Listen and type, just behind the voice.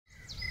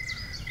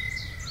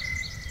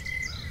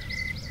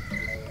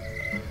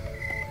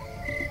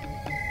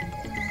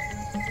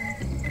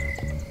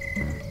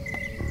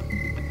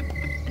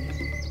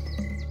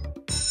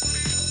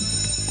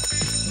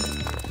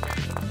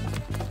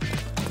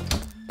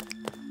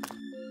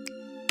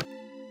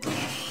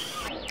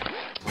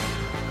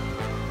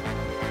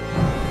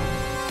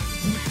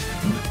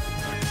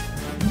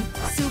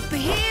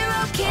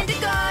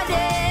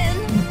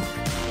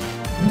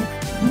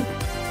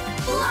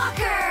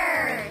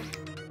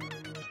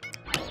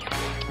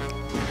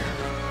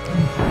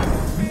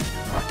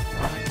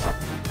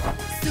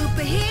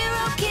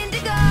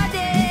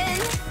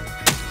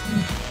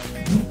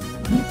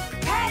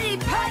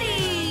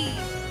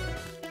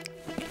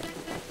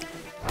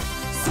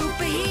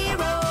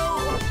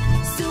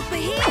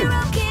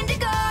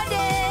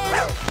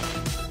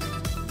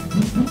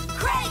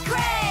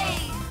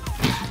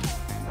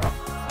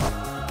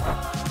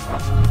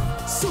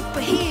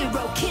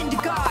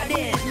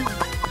kindergarten.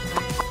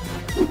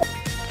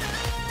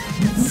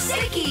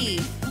 Sticky.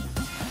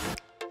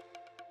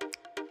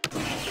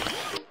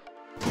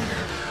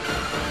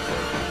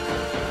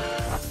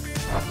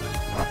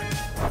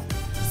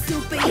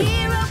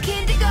 Superhero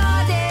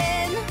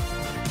kindergarten.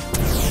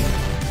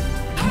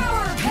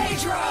 Power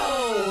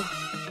Pedro.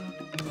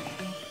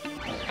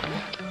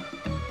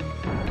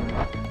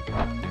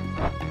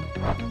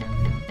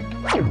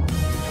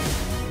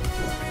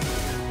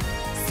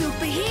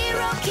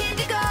 Superhero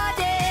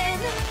kindergarten.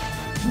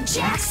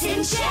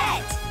 Jackson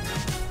Jet.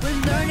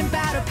 We're learning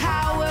about our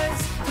powers.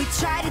 We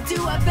try to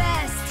do our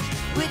best.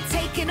 We're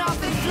taking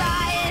off and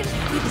flying.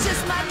 We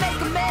just might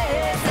make a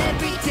mess.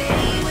 Every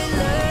day we're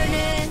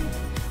learning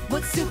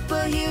what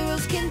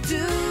superheroes can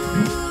do.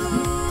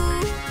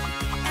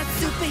 At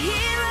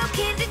Superhero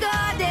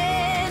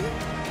Kindergarten.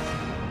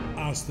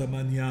 Hasta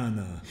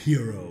mañana,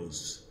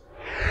 heroes.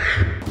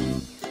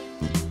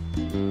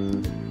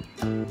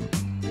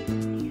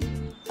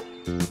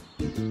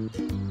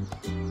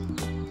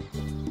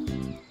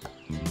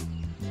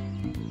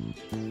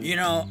 You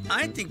know,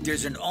 I think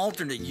there's an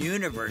alternate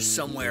universe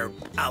somewhere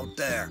out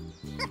there.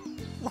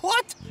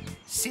 What?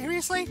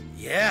 Seriously?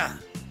 Yeah.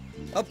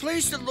 A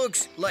place that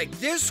looks like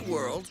this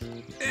world,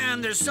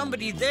 and there's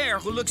somebody there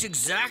who looks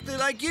exactly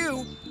like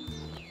you,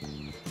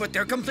 but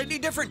they're completely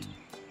different.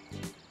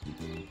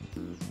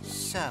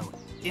 So,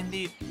 in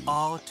the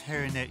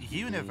alternate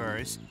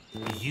universe,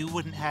 you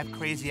wouldn't have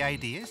crazy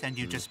ideas and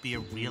you'd just be a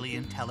really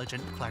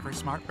intelligent, clever,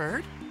 smart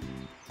bird?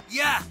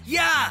 Yeah,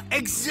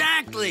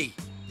 exactly.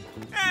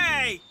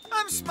 Hey,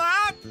 I'm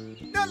smart.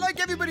 Not like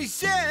everybody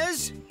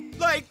says.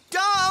 Like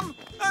dumb,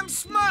 I'm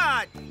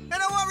smart, and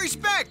I want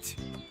respect.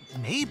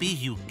 Maybe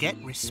you get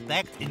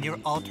respect in your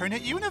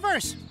alternate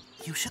universe.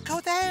 You should go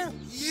there.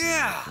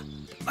 Yeah,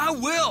 I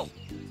will.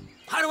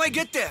 How do I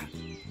get there?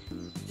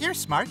 You're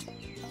smart.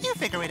 You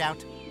figure it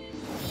out.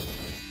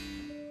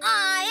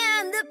 I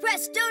am the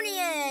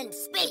Prestonian,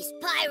 space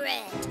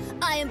pirate.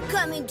 I am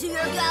coming to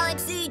your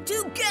galaxy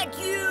to get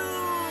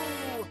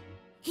you.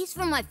 He's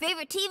from my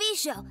favorite TV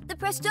show, The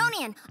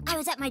Prestonian. I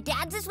was at my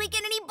dad's this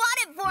weekend and he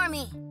bought it for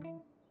me.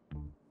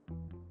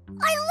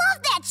 I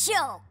love that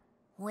show.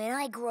 When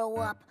I grow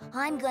up,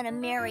 I'm gonna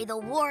marry the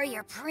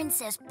warrior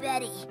Princess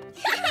Betty.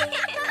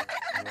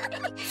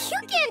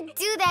 You can't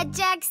do that,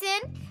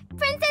 Jackson.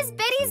 Princess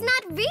Betty's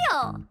not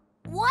real.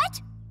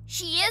 What?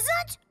 She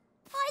isn't?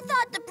 I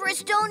thought The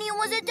Prestonian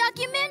was a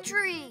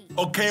documentary.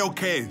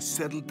 Okay,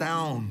 settle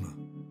down.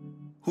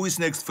 Who is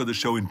next for the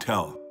show and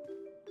tell?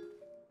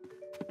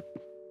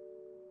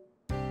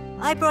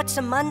 I brought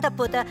some manda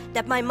puta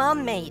that my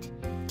mom made.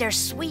 They're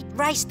sweet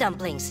rice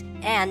dumplings,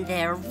 and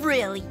they're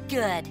really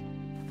good.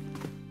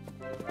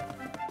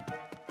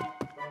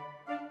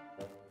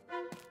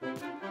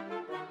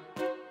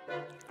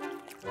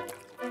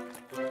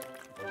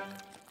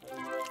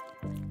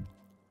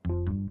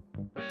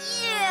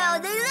 Ew,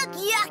 they look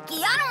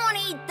yucky. I don't want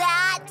to eat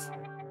that.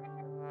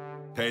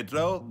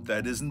 Pedro,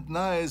 that isn't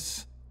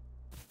nice.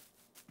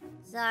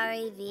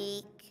 Sorry,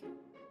 Vic.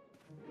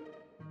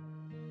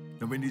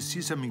 And when you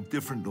see something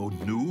different or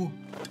new,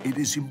 it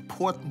is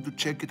important to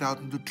check it out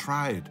and to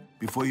try it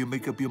before you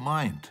make up your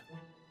mind.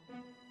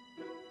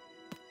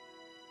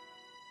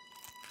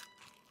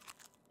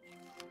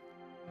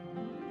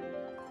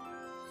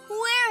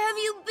 Where have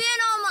you been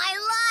all my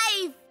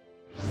life?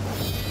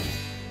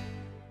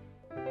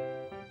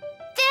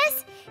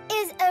 This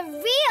is a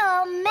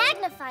real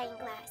magnifying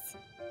glass.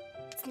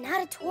 It's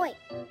not a toy.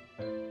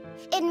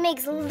 It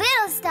makes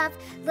little stuff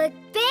look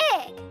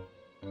big.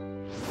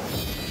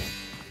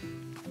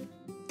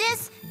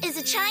 This is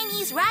a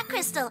Chinese rock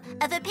crystal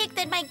of a pic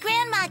that my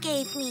grandma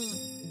gave me.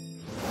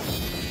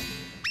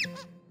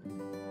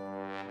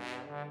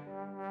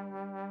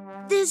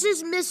 This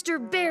is Mr.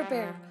 Bear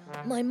Bear.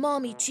 My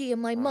mommy Chi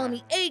and my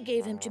mommy A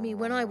gave him to me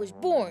when I was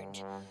born.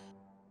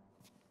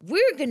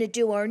 We're gonna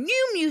do our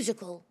new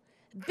musical,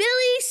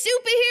 Billy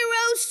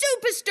Superhero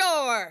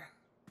Superstar.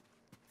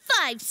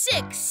 5,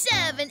 6,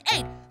 7,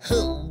 8.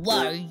 Who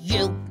are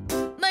you?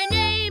 My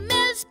name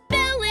is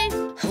Billy.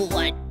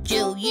 What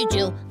do you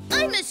do?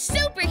 I'm a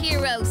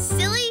superhero,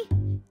 silly.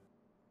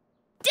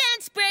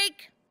 Dance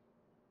break.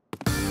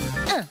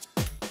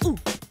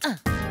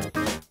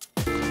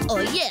 Oh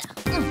yeah.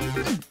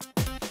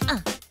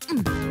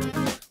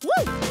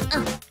 Woo.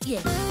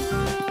 Yeah.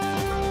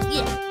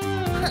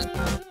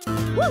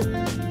 Woo.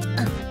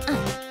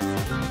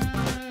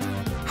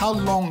 How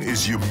long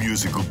is your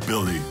musical,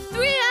 Billy?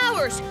 3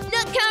 hours,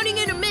 not counting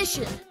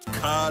intermission.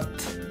 Cut.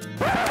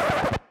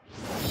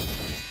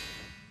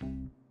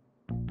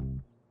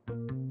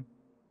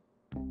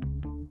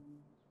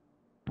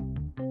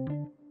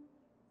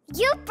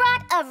 You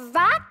brought a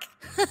rock?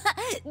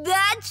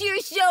 That's your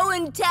show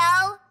and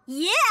tell?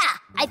 Yeah,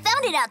 I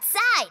found it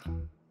outside.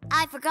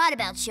 I forgot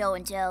about show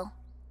and tell.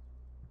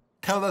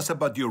 Tell us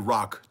about your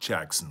rock,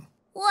 Jackson.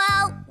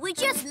 Well, we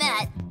just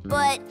met,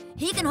 but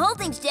he can hold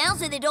things down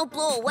so they don't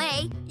blow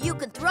away. You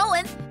can throw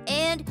him,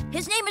 and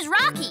his name is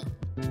Rocky.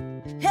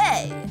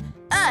 Hey,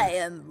 I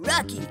am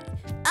Rocky.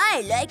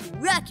 I like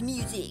rock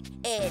music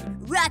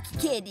and rock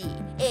candy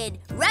and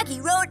Rocky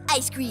Road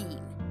ice cream.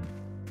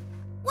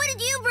 What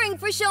did you bring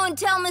for show and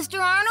tell, Mr.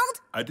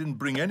 Arnold? I didn't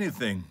bring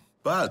anything,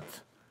 but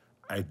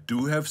I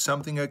do have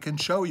something I can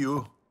show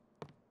you.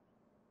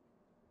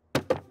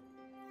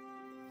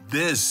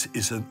 This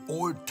is an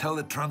old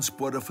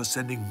teletransporter for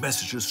sending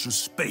messages through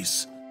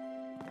space.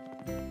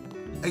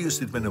 I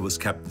used it when I was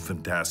Captain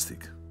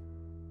Fantastic.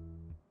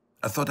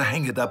 I thought I'd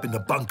hang it up in the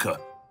bunker.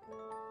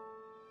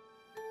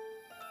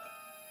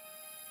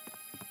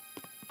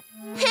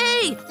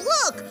 Hey,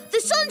 look!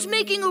 The sun's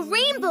making a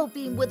rainbow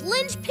beam with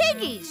Lynn's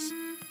piggies.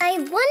 I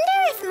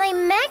wonder if my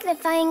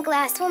magnifying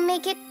glass will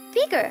make it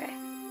bigger.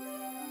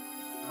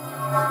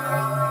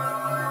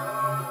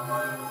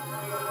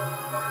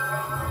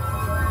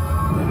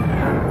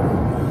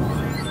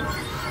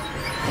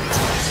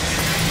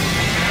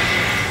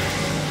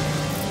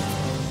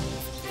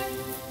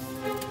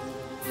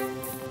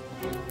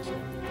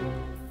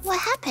 What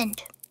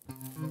happened?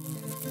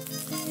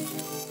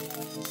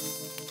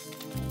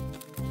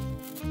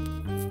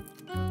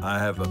 I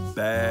have a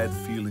bad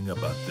feeling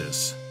about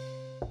this.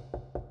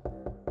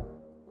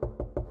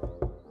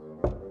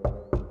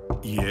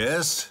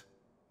 Yes?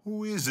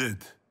 Who is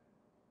it?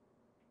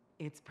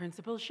 It's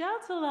Principal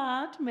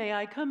Shouts-a-Lot. May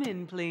I come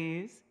in,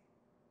 please?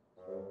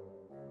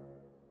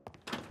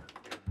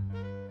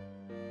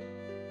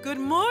 Good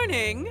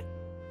morning.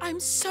 I'm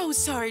so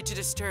sorry to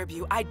disturb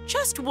you. I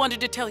just wanted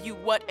to tell you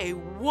what a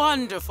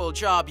wonderful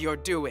job you're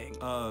doing.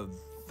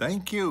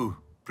 Thank you,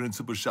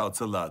 Principal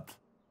Shouts-a-Lot.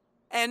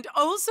 And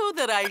also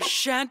that I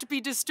shan't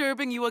be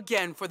disturbing you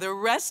again for the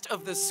rest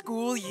of the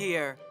school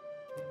year.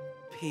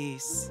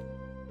 Peace.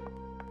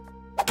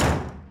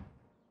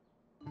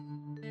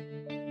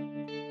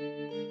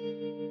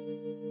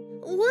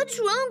 What's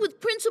wrong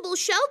with Principal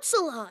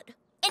Shouts-a-Lot?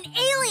 An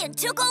alien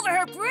took over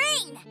her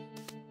brain.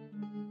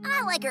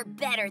 I like her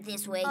better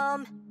this way.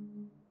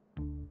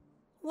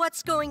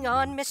 What's going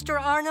on, Mr.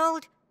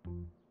 Arnold?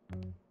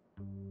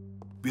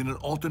 In an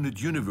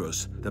alternate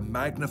universe, the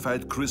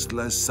magnified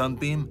crystallized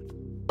sunbeam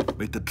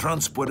made the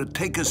transporter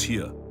take us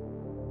here.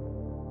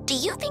 Do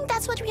you think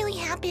that's what really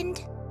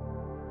happened?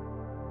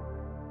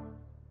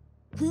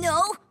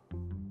 No.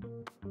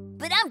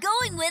 But I'm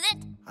going with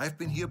it. I've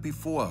been here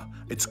before.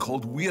 It's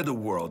called Weirdo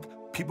World.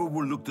 People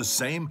will look the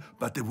same,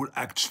 but they will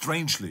act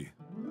strangely.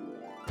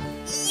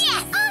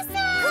 Yes! Awesome!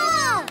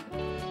 Cool!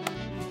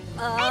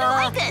 I don't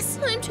like this.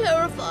 I'm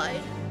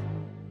terrified.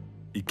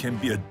 It can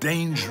be a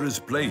dangerous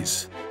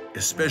place,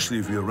 especially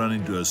if you run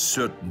into a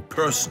certain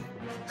person.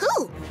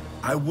 Who?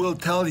 I will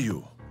tell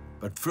you,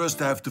 but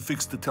first I have to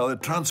fix the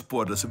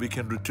teletransporter so we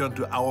can return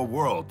to our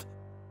world.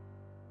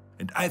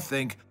 And I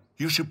think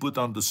you should put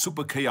on the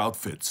Super K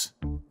outfits.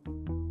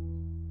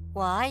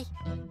 Why?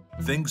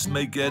 Things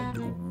may get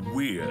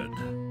weird.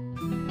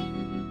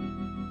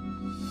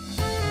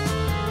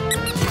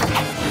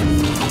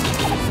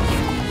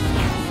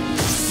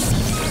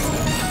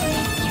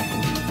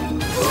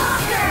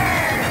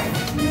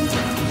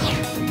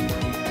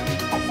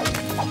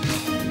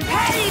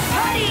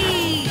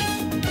 Putty!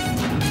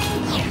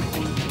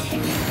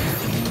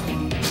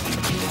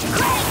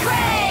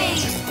 Cray!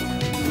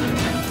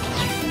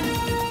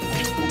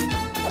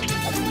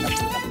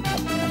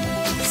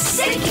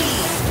 Sicky!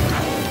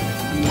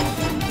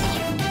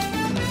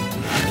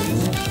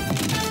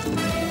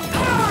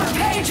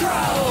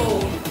 Pedro!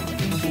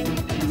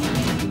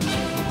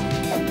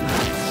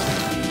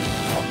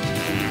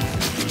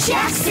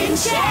 Jackson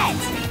Jet!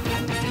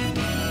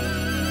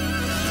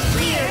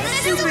 We're the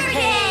Super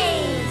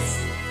K's!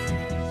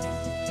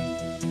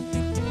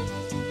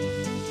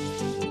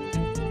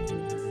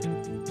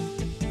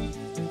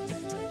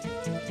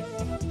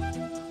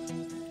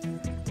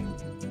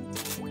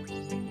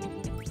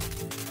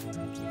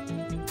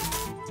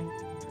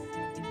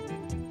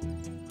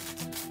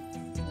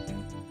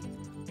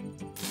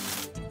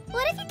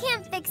 What if you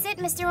can't fix it,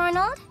 Mr.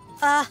 Arnold?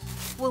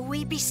 Will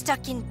we be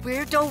stuck in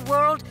Weirdo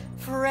World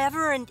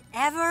forever and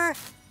ever?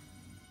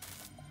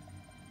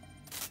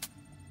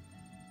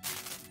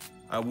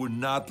 I would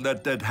not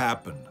let that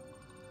happen.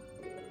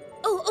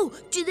 Oh,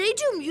 do they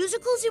do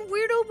musicals in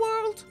Weirdo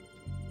World?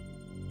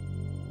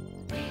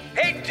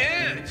 Hey,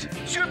 dudes!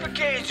 Super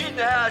K's in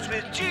the house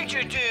with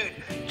Teacher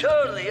Dude.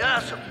 Totally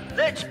awesome.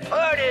 Let's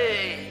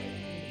party!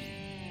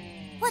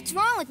 What's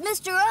wrong with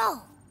Mr.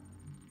 O?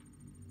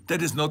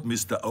 That is not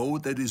Mr. O,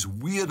 that is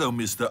Weirdo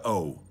Mr.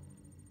 O.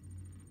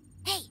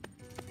 Hey.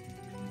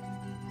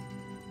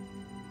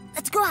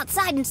 Let's go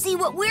outside and see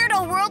what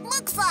Weirdo World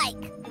looks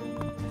like.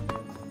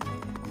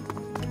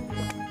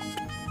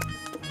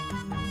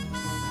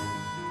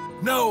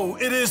 No,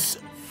 it is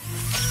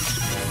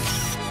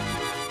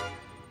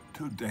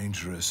too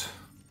dangerous.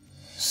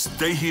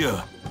 Stay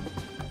here.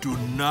 Do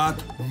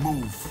not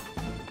move.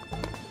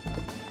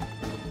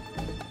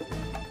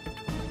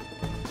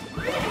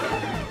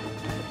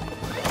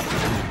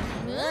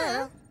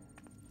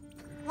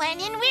 When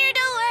in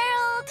Weirdo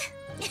World.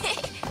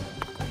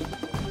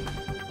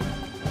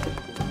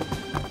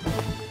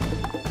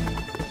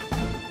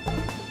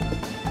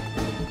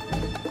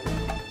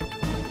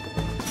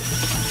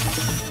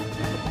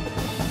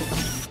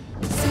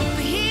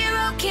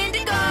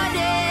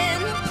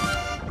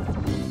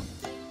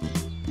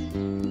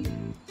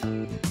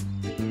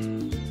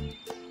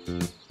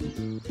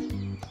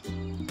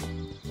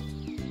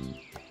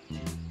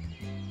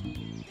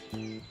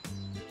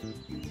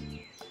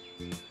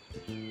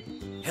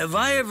 have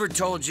I ever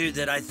told you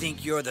that I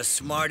think you're the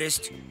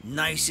smartest,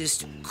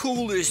 nicest,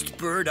 coolest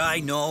bird I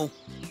know?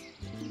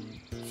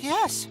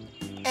 Yes,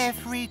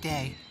 every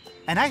day.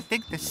 And I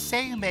think the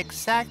same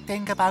exact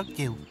thing about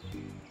you.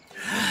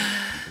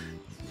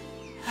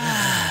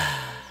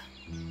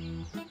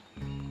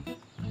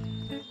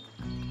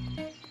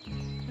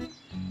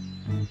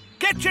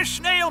 Get your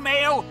snail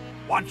mail!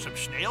 Want some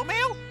snail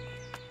mail?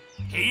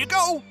 Here you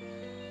go.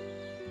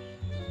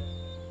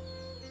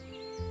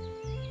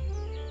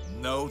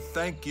 No,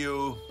 thank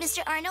you.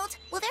 Mr. Arnold,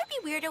 will there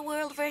be Weirdo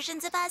World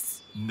versions of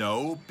us?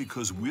 No,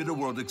 because Weirdo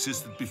World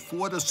existed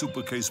before the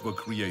Supercase were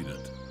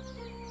created.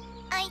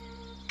 I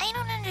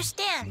don't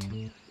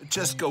understand.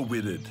 Just go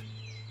with it.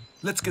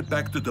 Let's get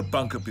back to the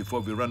bunker before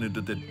we run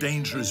into the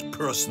dangerous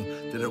person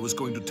that I was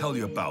going to tell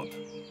you about.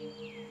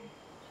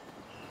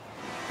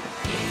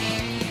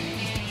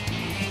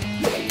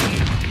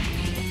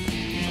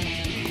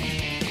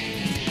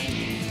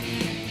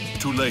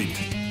 Too late.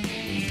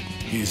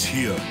 He's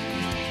here.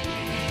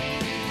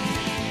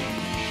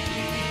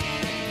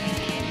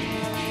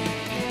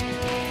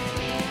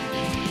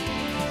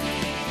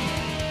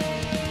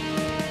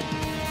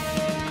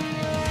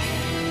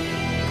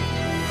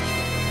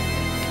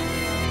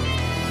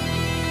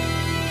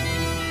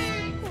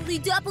 Holy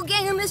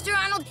doppelganger, Mr.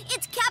 Arnold!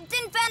 It's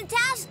Captain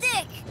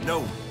Fantastic!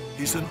 No,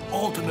 he's an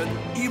alternate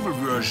evil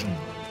version.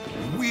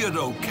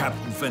 Weirdo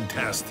Captain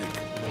Fantastic.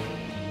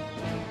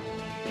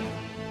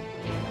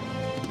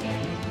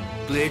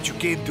 Glad you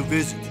came to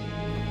visit.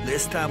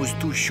 Last time was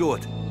too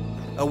short.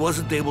 I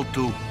wasn't able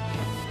to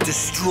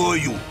destroy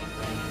you.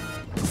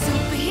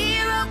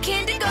 Superhero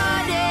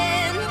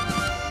kindergarten.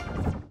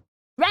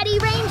 Ready,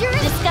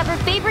 Rangers? Discover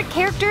favorite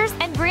characters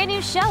and brand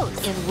new shows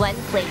in one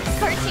place.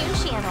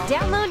 Kartoon Channel.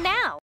 Download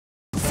now.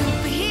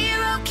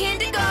 Superhero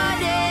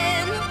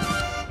kindergarten.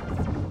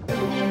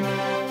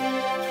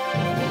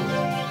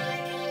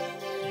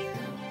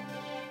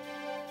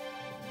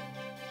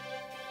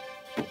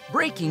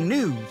 Breaking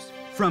news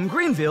from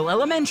Greenville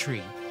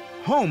Elementary,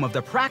 home of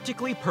the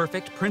practically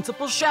perfect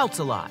Principal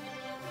Shouts-A-Lot.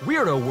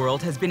 Weirdo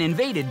World has been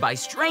invaded by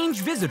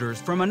strange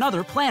visitors from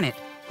another planet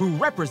who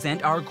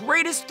represent our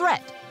greatest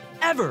threat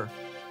ever.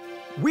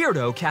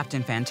 Weirdo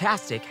Captain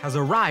Fantastic has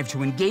arrived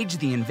to engage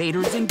the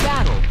invaders in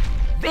battle,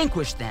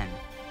 vanquish them,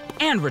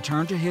 and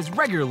return to his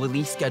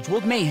regularly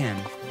scheduled mayhem.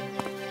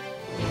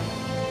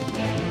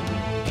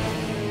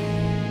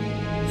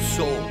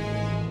 So,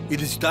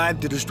 it is time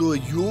to destroy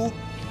you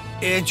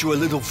and your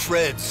little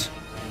friends.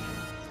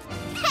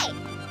 Hey,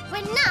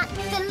 we're not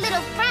the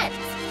little friends.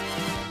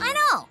 I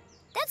know.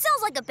 That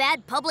sounds like a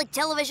bad public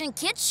television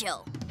kids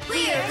show.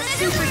 We're the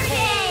Super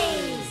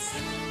K's.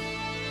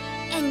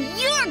 And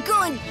you're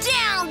going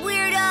down,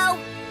 weirdo!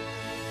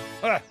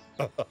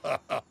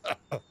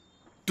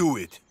 Do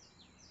it.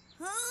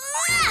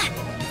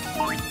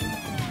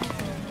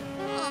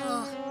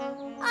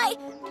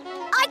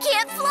 I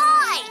can't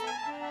fly!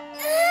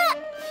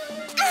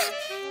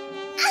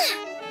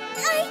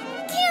 I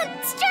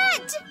can't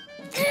stretch!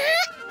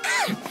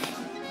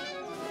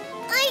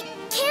 I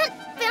can't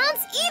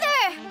bounce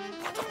either!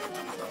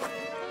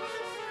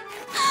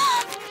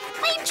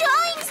 My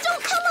drawings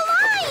don't come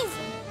alive!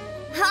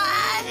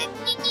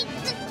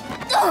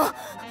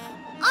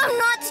 I'm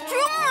not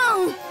strong!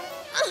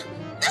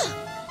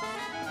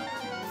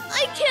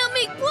 I can't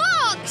make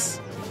blocks!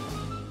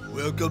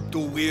 Welcome to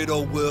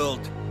Weirdo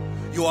World.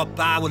 You are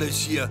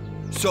powerless here.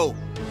 So,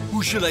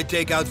 who should I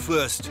take out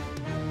first?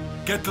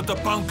 Get to the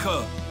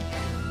bunker!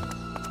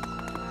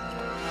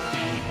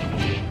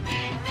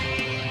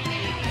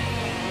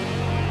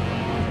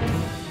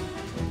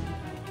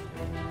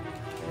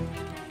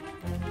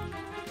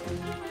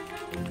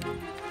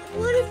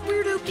 What if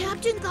Weirdo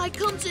Captain Guy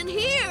comes in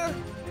here?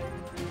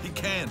 He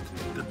can't.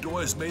 The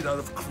door is made out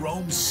of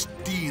chrome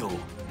steel.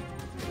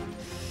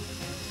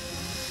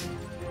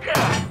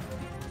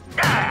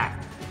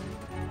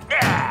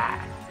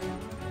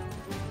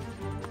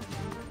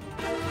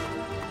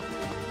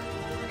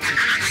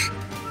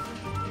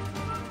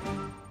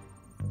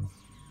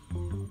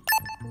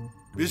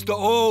 Mr.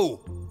 O,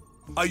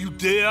 are you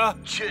there?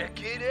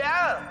 Check it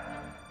out!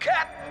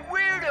 Captain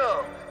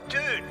Weirdo!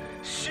 Dude,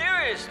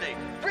 seriously,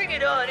 bring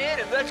it on in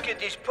and let's get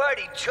this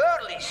party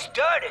totally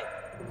started!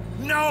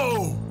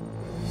 No!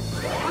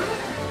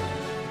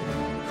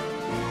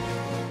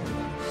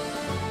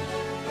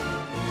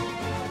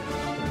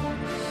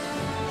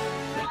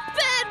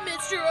 Bad,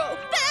 Mr. O!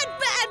 Bad,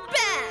 bad,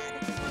 bad!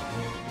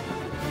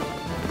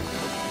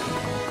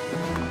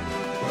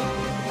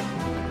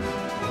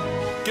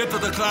 Get to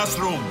the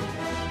classroom!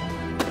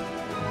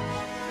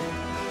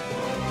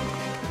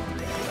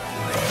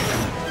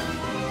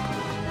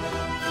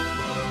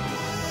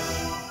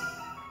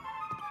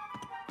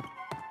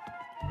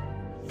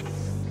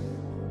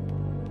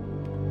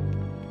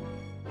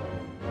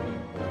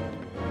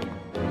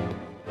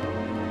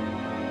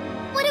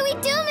 What do we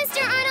do,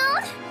 Mr.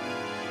 Arnold?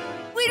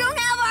 We don't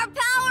have our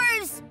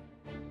powers!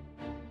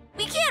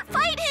 We can't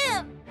fight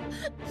him!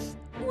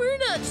 We're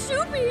not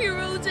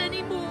superheroes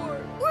anymore!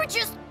 We're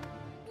just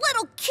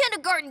little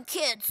kindergarten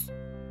kids.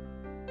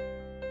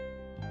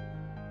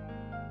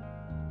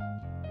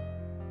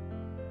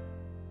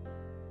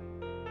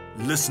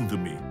 Listen to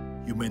me.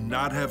 You may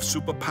not have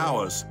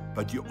superpowers,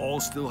 but you all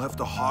still have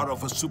the heart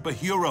of a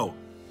superhero.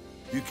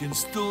 You can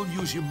still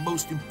use your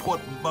most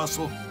important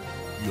muscle,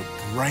 your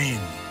brain.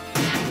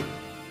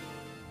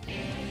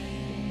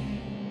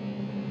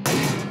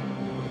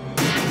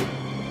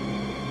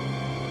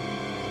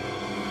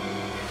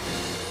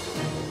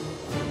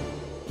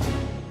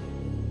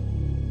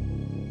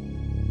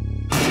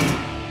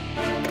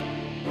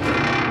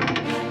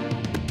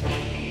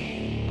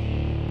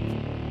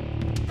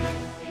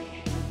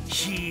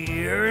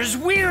 Here's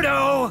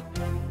Weirdo!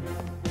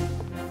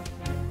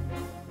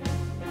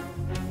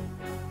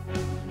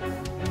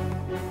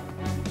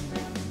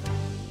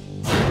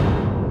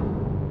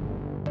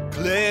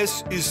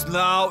 Class is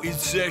now in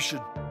session.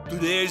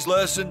 Today's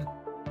lesson,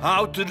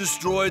 how to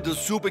destroy the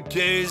super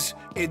case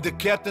in the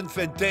Captain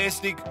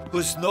Fantastic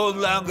who's no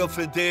longer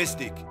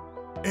fantastic.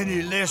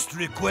 Any last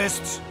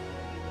requests?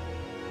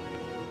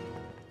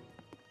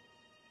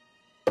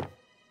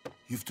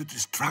 You have to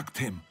distract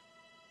him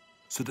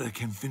so that I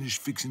can finish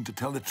fixing the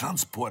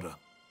teletransporter.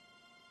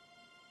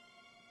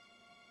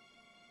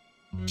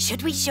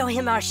 Should we show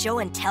him our show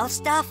and tell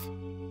stuff?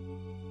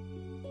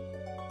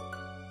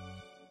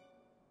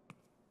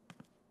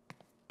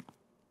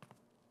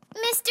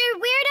 Mr.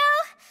 Weirdo,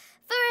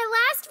 for our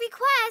last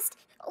request,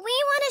 we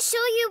want to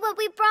show you what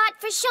we brought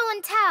for show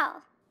and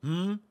tell.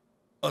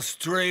 A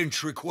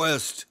strange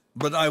request,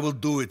 but I will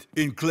do it.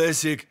 In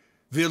classic,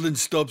 villain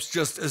stops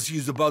just as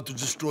he's about to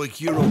destroy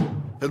hero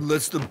and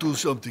lets them do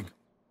something.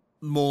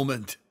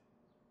 Moment.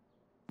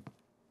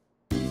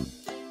 I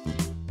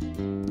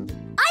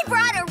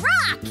brought a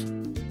rock!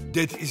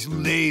 That is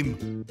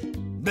lame.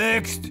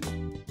 Next.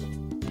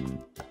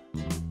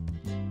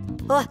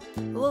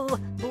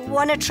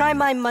 Wanna try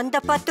my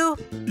mandapatu?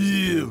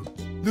 Ew,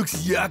 looks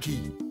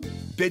yucky.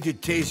 Bet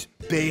it tastes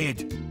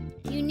bad.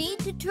 You need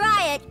to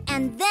try it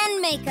and then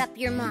make up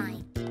your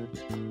mind.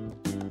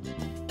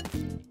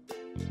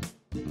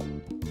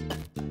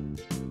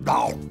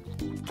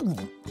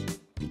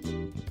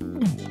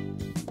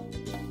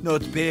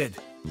 Not bad.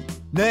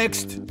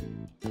 Next.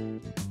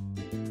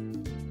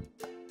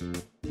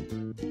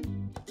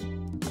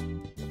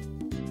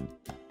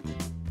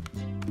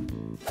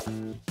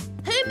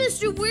 Hey,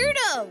 Mr.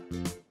 Weirdo!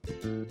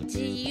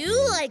 Do you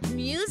like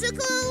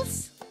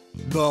musicals?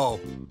 No,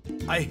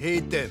 I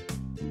hate them.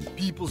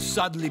 People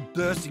suddenly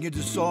bursting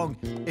into song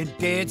and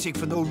dancing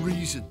for no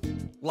reason.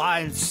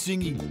 Lions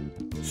singing,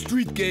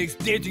 street gangs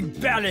dancing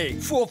ballet,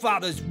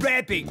 forefathers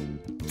rapping.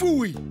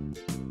 Phooey!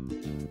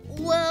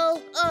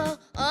 Well,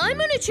 I'm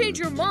gonna change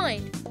your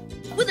mind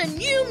with a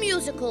new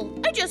musical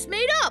I just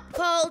made up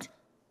called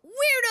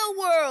Weirdo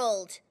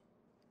World.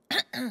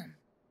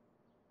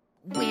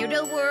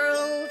 Weirdo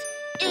World,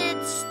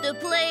 it's the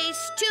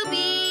place to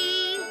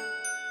be.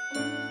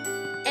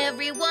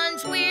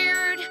 Everyone's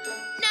weird,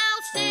 now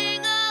sing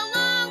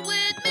along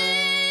with me.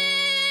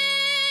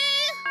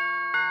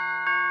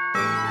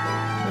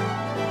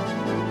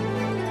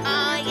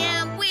 I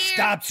am weird.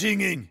 Stop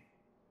singing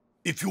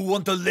if you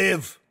want to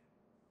live.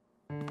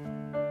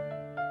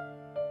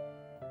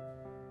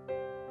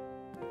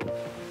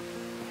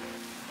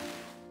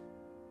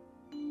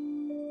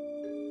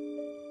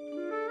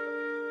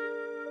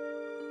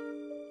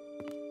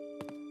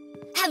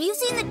 Have you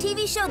seen the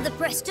TV show The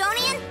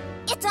Prestonian?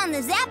 It's on the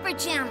Zapper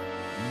channel.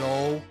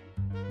 No,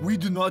 we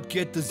do not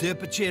get the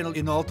Zapper channel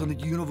in alternate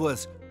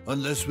universe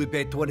unless we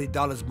pay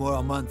 $20 more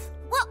a month.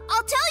 Well,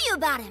 I'll tell you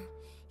about him.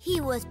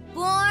 He was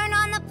born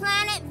on the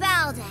planet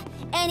Valda,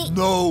 and he...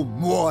 No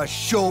more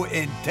show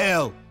and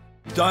tell.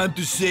 Time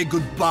to say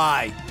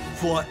goodbye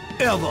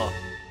forever.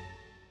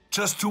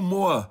 Just two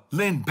more.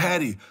 Lynn,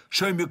 Patty,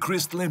 show him your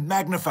crystalline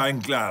magnifying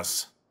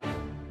glass.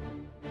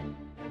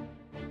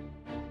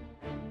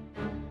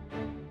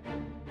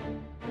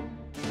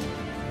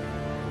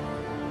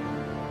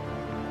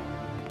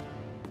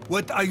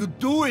 What are you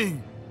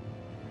doing?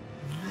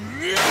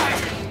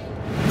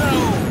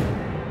 No!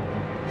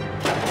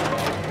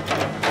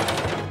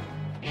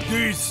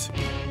 This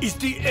is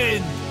the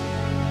end.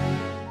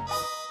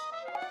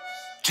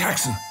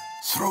 Jackson,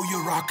 throw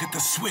your rock at the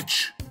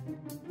switch.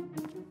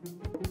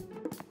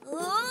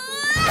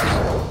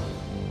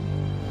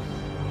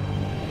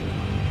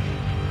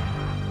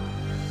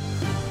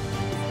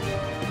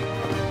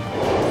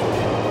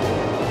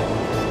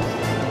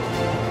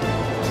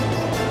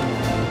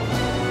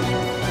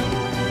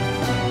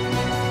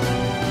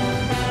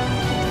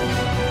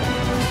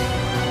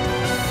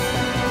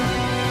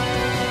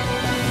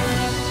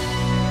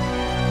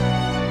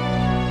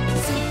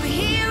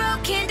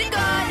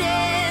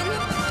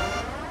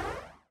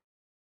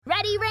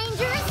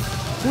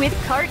 With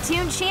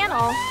Kartoon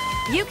Channel,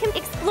 you can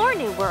explore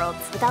new worlds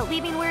without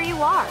leaving where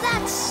you are.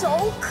 That's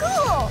so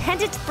cool!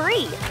 And it's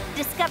free.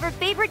 Discover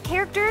favorite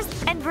characters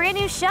and brand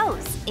new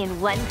shows in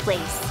one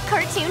place.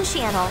 Kartoon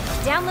Channel.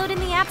 Download in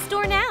the App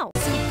Store now.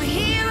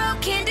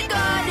 Superhero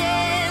Kindergarten.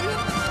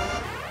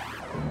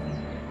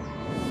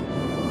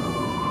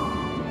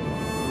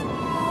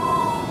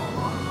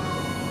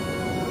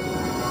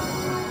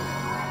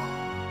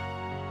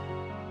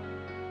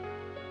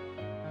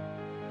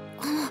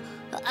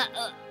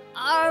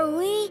 Are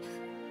we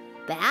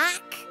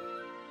back?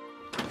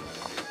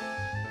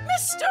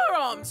 Mr.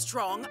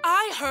 Armstrong,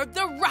 I heard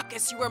the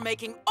ruckus you were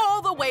making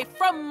all the way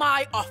from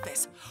my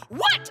office.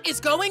 What is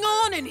going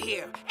on in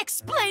here?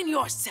 Explain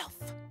yourself.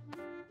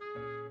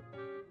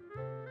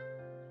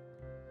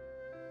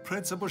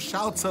 Principal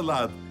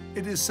Shout-a-Lot,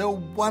 it is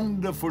so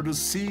wonderful to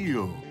see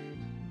you.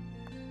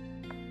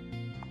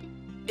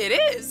 It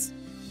is?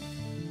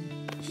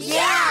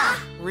 Yeah!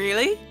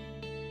 Really?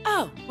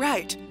 Oh,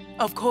 right.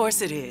 Of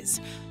course it is.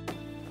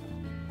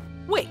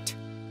 Wait,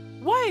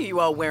 why are you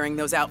all wearing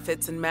those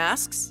outfits and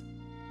masks?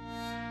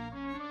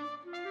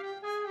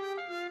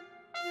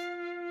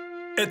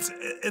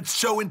 It's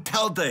show and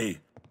tell day.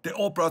 They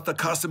all brought the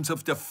costumes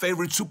of their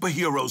favorite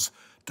superheroes,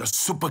 the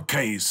Super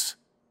K's.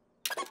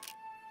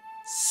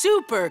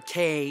 Super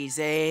K's,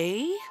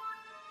 eh?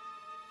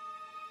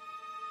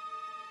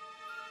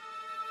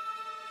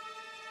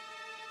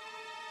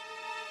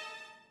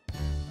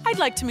 I'd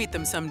like to meet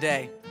them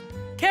someday.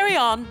 Carry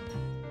on.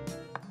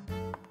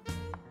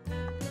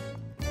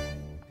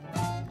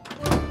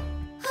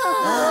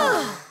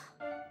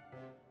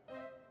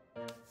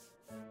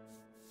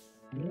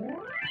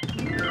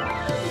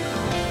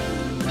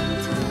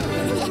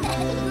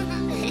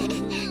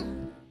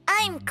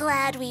 I'm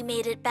glad we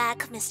made it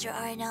back, Mr.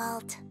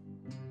 Arnold.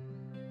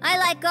 I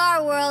like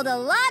our world a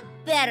lot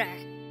better.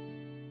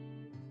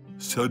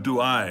 So do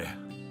I.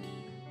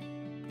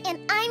 And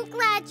I'm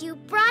glad you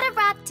brought a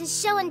rock to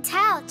show and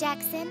tell,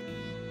 Jackson.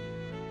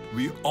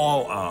 We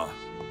all are.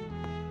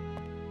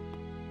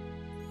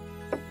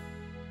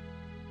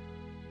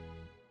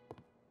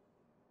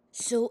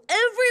 So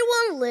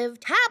everyone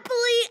lived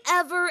happily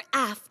ever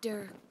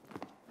after.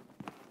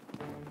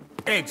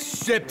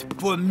 Except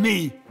for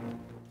me.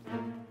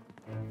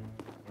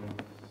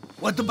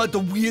 What about the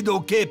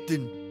weirdo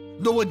captain?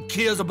 No one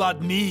cares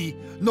about me.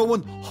 No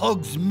one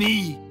hugs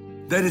me.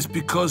 That is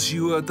because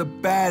you are the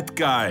bad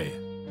guy.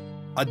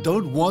 I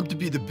don't want to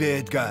be the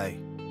bad guy.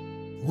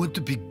 I want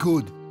to be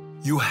good.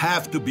 You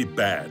have to be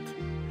bad.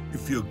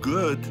 If you're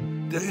good,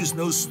 there is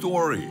no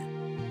story.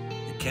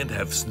 You can't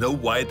have Snow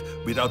White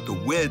without the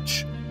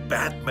witch,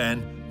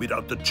 Batman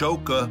without the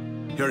Joker,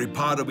 Harry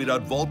Potter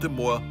without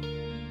Voldemort,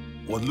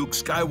 or Luke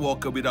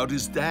Skywalker without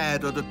his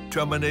dad, or the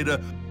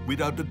Terminator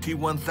without the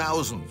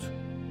T-1000.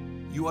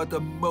 You are the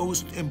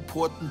most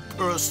important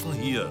person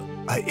here.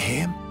 I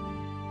am?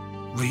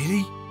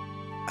 Really?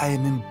 I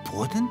am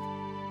important?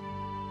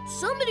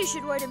 Somebody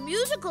should write a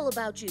musical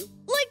about you,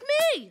 like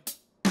me.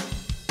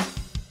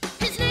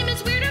 His name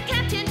is Weirdo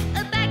Captain,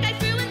 a bad guy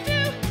through and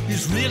through.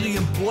 He's really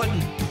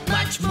important.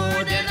 Much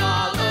more than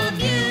all of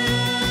you.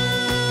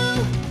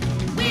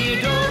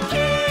 Weirdo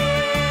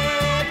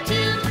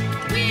Captain,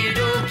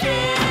 Weirdo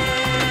Captain,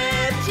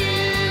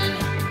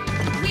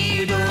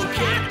 Weirdo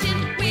Captain,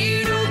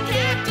 Weirdo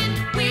Captain,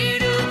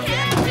 Weirdo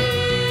Captain,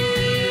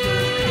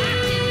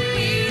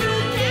 Weirdo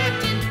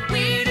Captain,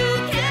 Weirdo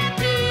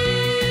Captain.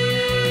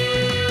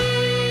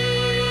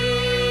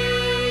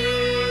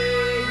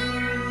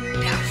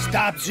 Now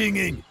stop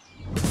singing.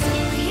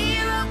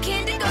 Superhero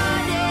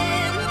kindergarten.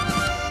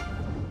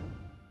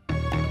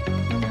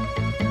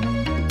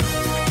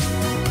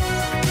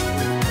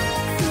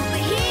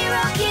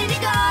 Superhero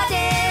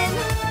kindergarten.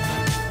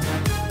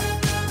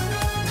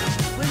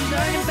 We're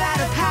learning about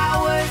our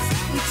powers.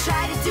 We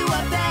try to do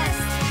our best.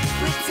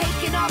 We're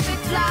taking off and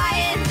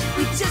flying.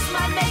 We just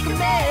might make a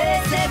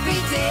mess.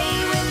 Every day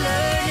we're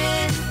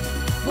learning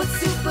what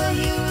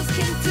superheroes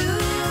can do.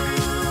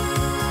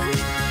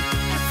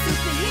 At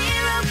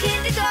Superhero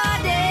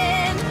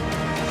kindergarten.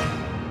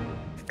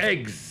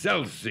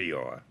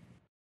 Excelsior!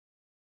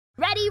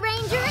 Ready,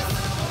 Rangers?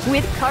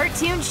 With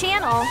Kartoon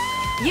Channel,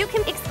 you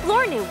can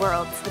explore new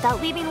worlds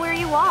without leaving where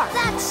you are.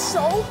 That's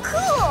so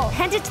cool!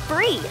 And it's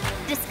free.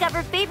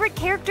 Discover favorite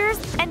characters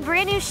and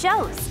brand new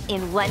shows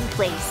in one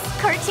place.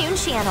 Kartoon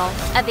Channel,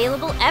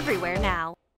 available everywhere now.